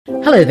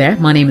Hello there,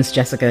 my name is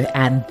Jessica,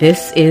 and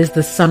this is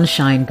the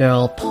Sunshine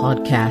Girl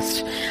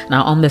podcast.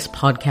 Now, on this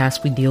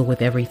podcast, we deal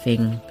with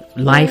everything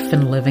life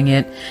and living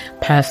it,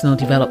 personal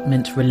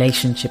development,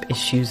 relationship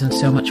issues, and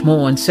so much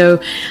more. And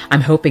so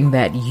I'm hoping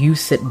that you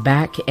sit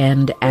back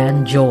and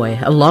enjoy.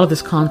 A lot of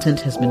this content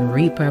has been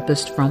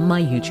repurposed from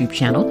my YouTube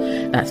channel.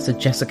 That's the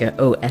Jessica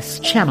OS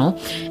channel.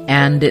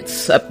 And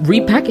it's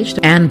repackaged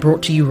and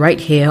brought to you right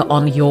here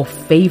on your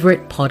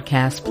favorite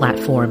podcast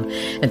platform.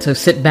 And so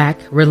sit back,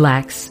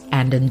 relax,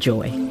 and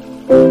enjoy.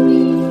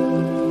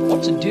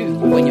 What to do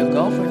when your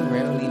girlfriend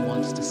rarely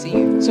wants to see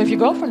you. So if your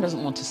girlfriend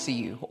doesn't want to see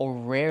you or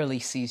rarely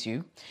sees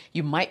you,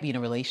 you might be in a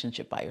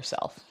relationship by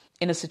yourself.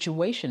 In a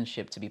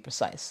situationship, to be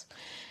precise.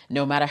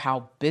 No matter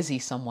how busy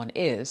someone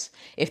is,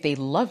 if they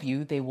love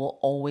you, they will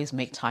always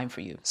make time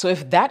for you. So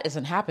if that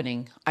isn't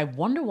happening, I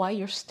wonder why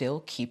you're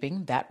still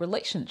keeping that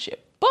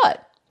relationship.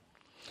 But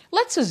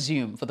let's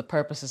assume, for the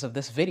purposes of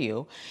this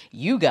video,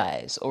 you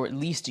guys, or at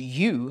least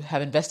you,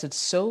 have invested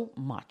so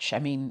much. I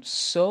mean,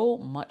 so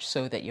much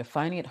so that you're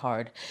finding it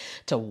hard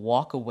to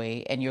walk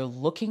away and you're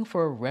looking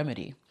for a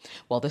remedy.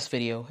 Well, this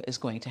video is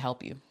going to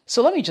help you.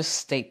 So let me just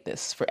state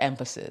this for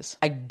emphasis.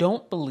 I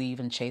don't believe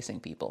in chasing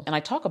people. And I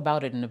talk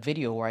about it in a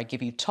video where I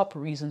give you top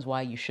reasons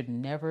why you should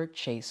never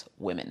chase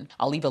women.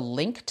 I'll leave a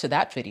link to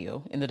that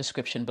video in the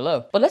description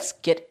below. But let's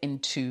get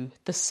into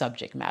the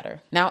subject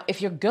matter. Now, if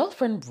your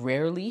girlfriend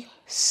rarely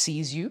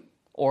sees you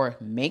or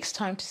makes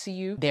time to see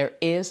you, there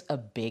is a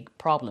big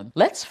problem.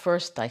 Let's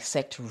first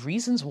dissect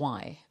reasons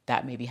why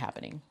that may be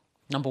happening.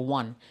 Number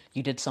one,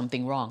 you did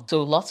something wrong.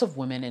 So lots of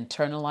women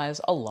internalize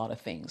a lot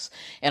of things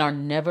and are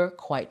never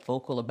quite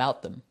vocal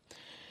about them.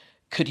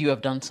 Could you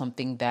have done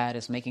something that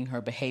is making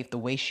her behave the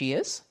way she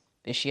is?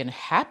 Is she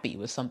unhappy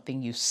with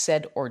something you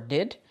said or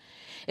did?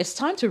 It's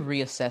time to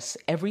reassess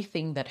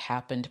everything that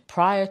happened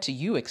prior to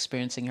you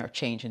experiencing her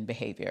change in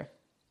behavior.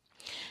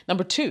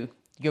 Number two,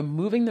 you're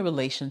moving the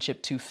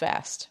relationship too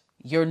fast.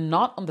 You're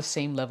not on the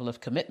same level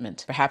of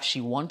commitment. Perhaps she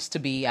wants to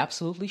be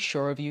absolutely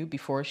sure of you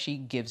before she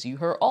gives you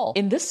her all.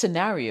 In this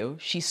scenario,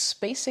 she's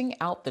spacing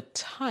out the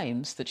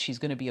times that she's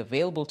going to be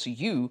available to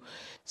you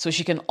so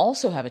she can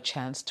also have a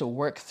chance to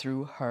work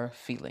through her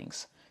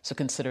feelings. So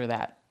consider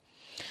that.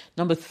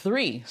 Number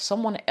three,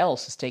 someone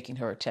else is taking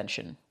her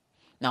attention.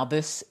 Now,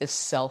 this is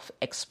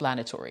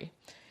self-explanatory.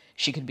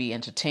 She could be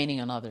entertaining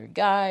another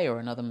guy or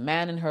another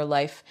man in her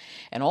life,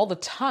 and all the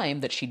time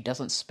that she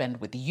doesn't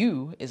spend with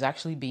you is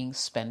actually being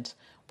spent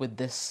with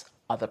this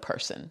other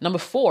person. Number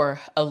four,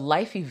 a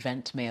life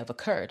event may have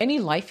occurred. Any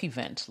life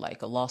event,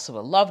 like a loss of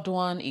a loved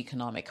one,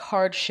 economic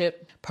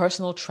hardship,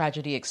 personal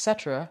tragedy,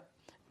 etc.,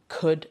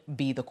 could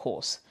be the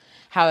cause.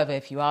 However,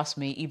 if you ask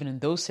me, even in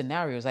those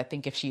scenarios, I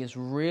think if she is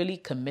really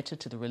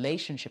committed to the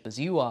relationship as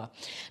you are,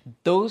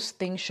 those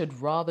things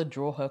should rather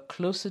draw her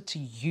closer to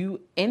you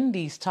in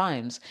these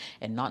times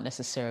and not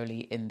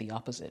necessarily in the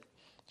opposite.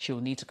 She'll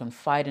need to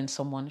confide in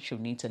someone. She'll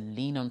need to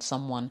lean on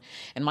someone.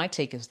 And my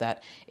take is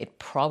that it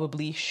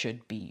probably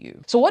should be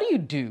you. So what do you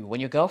do when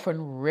your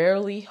girlfriend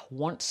rarely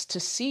wants to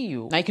see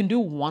you? Now, you can do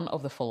one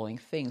of the following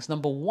things.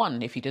 Number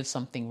one, if you did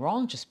something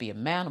wrong, just be a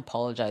man,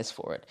 apologize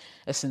for it.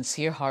 A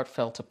sincere,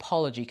 heartfelt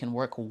apology can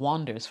work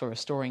wonders for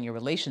restoring your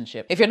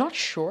relationship. If you're not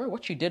sure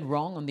what you did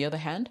wrong, on the other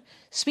hand,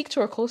 speak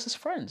to her closest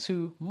friends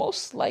who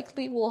most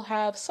likely will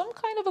have some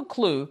kind of a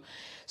clue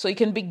so you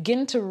can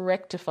begin to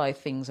rectify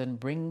things and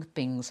bring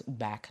things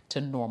back to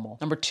normal.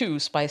 Number two,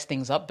 spice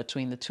things up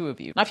between the two of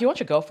you. Now, if you want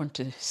your girlfriend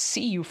to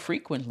see you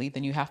frequently,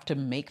 then you have to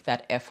make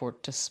that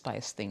effort to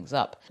spice things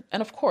up.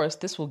 And of course,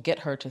 this will get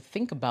her to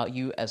think about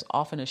you as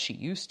often as she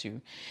used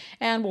to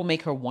and will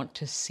make her want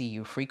to see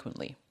you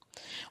frequently.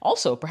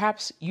 Also,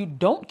 perhaps you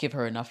don't give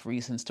her enough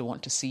reasons to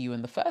want to see you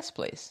in the first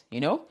place.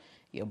 You know,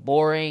 you're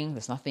boring,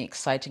 there's nothing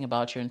exciting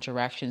about your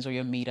interactions or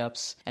your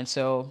meetups. And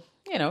so,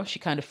 she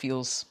kind of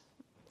feels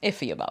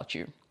iffy about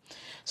you.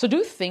 So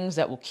do things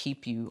that will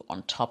keep you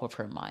on top of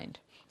her mind.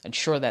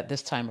 Ensure that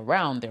this time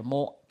around, there are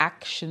more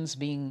actions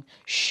being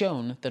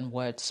shown than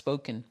words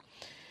spoken.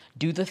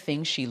 Do the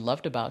things she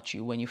loved about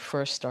you when you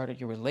first started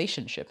your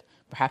relationship.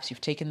 Perhaps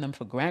you've taken them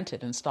for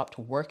granted and stopped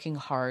working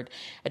hard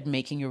at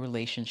making your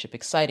relationship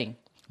exciting.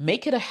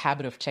 Make it a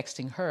habit of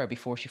texting her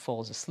before she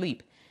falls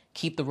asleep.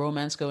 Keep the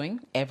romance going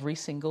every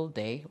single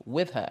day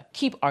with her.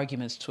 Keep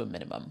arguments to a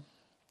minimum.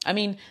 I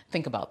mean,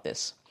 think about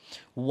this.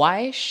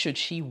 Why should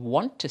she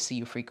want to see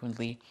you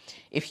frequently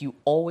if you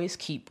always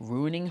keep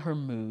ruining her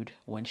mood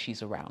when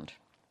she's around?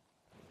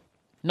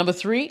 Number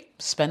three,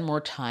 spend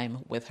more time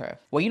with her.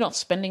 Were you not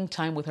spending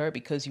time with her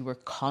because you were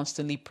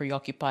constantly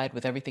preoccupied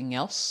with everything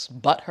else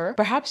but her?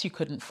 Perhaps you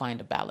couldn't find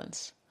a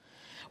balance.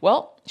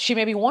 Well, she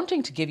may be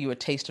wanting to give you a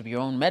taste of your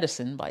own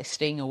medicine by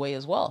staying away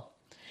as well.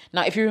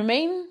 Now, if you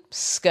remain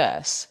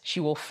scarce, she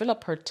will fill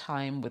up her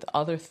time with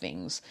other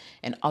things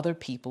and other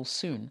people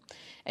soon,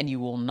 and you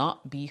will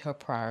not be her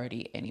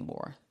priority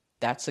anymore.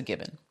 That's a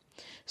given.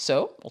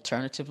 So,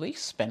 alternatively,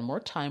 spend more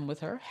time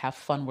with her, have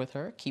fun with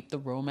her, keep the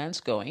romance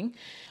going.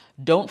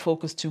 Don't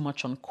focus too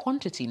much on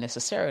quantity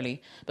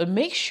necessarily, but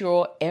make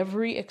sure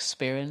every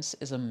experience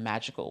is a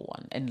magical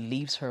one and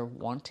leaves her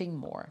wanting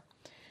more.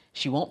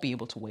 she won't be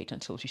able to wait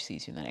until she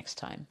sees you the next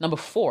time. Number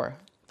 4,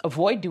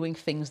 avoid doing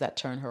things that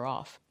turn her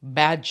off.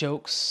 Bad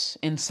jokes,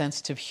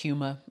 insensitive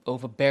humor,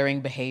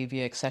 overbearing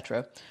behavior,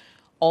 etc.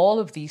 All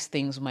of these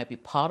things might be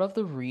part of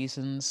the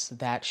reasons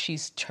that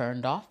she's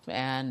turned off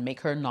and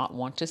make her not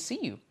want to see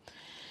you.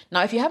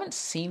 Now, if you haven't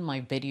seen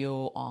my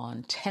video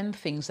on 10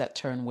 things that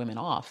turn women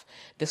off,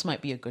 this might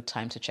be a good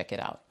time to check it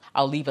out.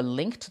 I'll leave a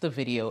link to the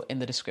video in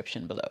the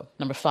description below.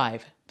 Number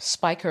 5,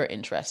 spike her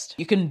interest.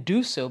 You can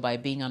do so by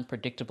being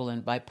unpredictable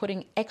and by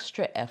putting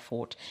extra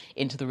effort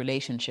into the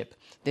relationship.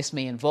 This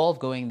may involve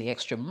going the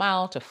extra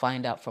mile to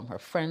find out from her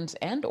friends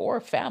and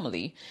or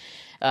family,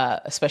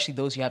 especially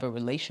those you have a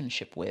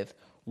relationship with,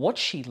 what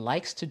she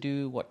likes to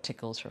do, what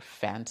tickles her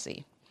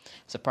fancy.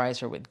 Surprise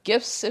her with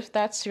gifts if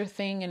that's your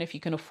thing and if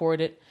you can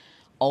afford it.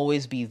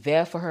 Always be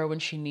there for her when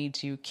she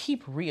needs you.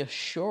 Keep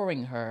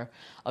reassuring her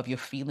of your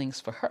feelings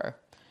for her.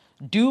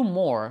 Do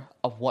more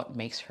of what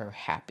makes her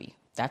happy.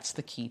 That's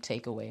the key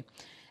takeaway.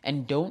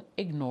 And don't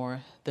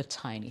ignore the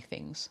tiny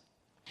things.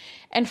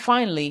 And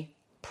finally,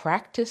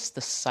 practice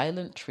the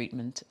silent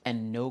treatment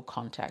and no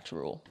contact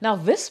rule. Now,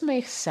 this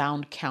may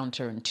sound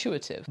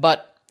counterintuitive,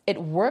 but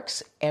it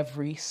works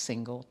every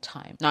single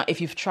time. Now,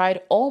 if you've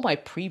tried all my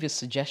previous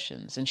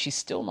suggestions and she's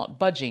still not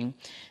budging,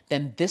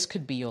 then this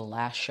could be your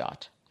last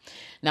shot.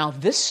 Now,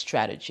 this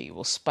strategy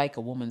will spike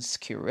a woman's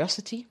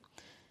curiosity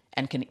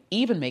and can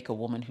even make a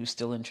woman who's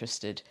still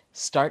interested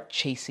start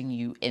chasing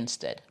you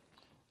instead.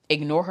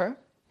 Ignore her,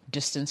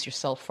 distance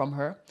yourself from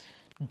her,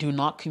 do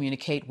not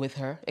communicate with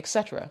her,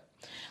 etc.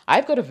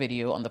 I've got a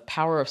video on the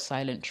power of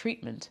silent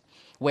treatment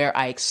where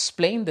I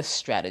explain this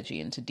strategy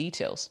into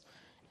details.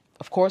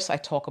 Of course, I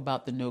talk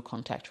about the no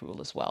contact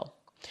rule as well.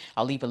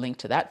 I'll leave a link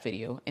to that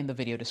video in the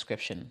video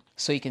description,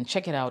 so you can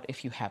check it out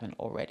if you haven't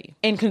already.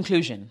 In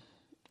conclusion,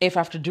 if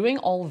after doing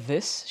all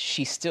this,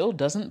 she still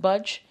doesn't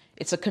budge,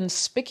 it's a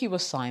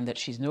conspicuous sign that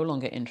she's no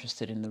longer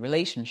interested in the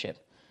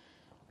relationship.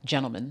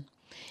 Gentlemen,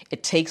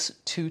 it takes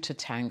 2 to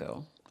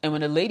tango. And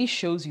when a lady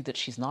shows you that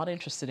she's not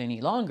interested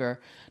any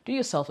longer, do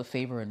yourself a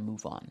favor and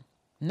move on.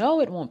 No,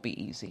 it won't be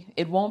easy.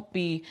 It won't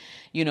be,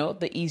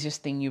 the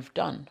easiest thing you've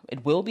done.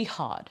 It will be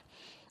hard.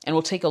 And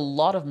will take a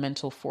lot of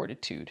mental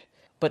fortitude.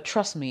 But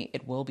trust me,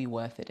 it will be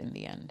worth it in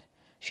the end.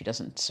 She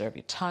doesn't deserve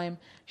your time.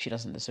 She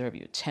doesn't deserve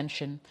your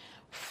attention.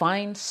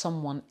 Find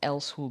someone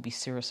else who will be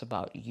serious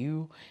about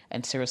you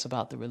and serious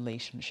about the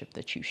relationship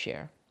that you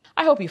share.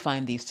 I hope you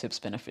find these tips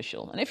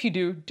beneficial. And if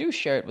you do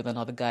share it with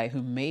another guy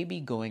who may be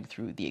going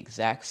through the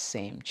exact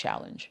same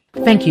challenge.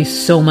 Thank you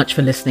so much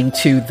for listening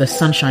to the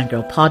Sunshine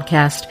Girl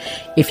podcast.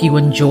 If you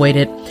enjoyed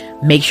it,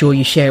 make sure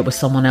you share it with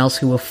someone else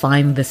who will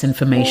find this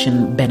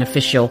information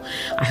beneficial.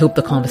 I hope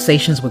the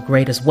conversations were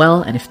great as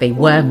well. And if they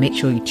were, make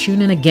sure you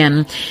tune in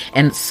again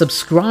and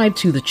subscribe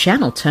to the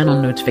channel. Turn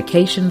on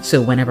notifications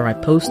so whenever I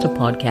post a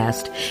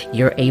podcast,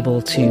 you're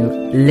able to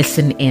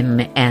listen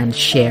in and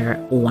share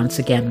once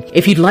again.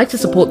 If you'd like to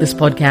support this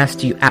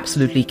podcast, you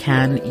absolutely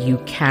can. You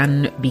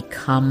can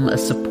become a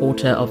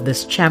supporter of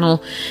this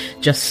channel.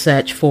 Just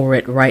search for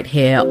it right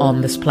here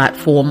on this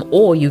platform,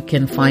 or you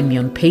can find me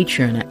on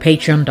Patreon at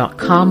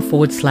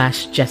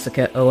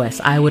patreon.com/Jessica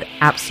OS. I would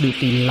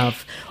absolutely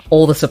love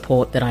all the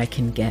support that I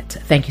can get.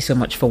 Thank you so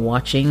much for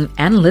watching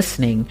and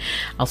listening.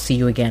 I'll see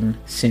you again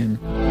soon.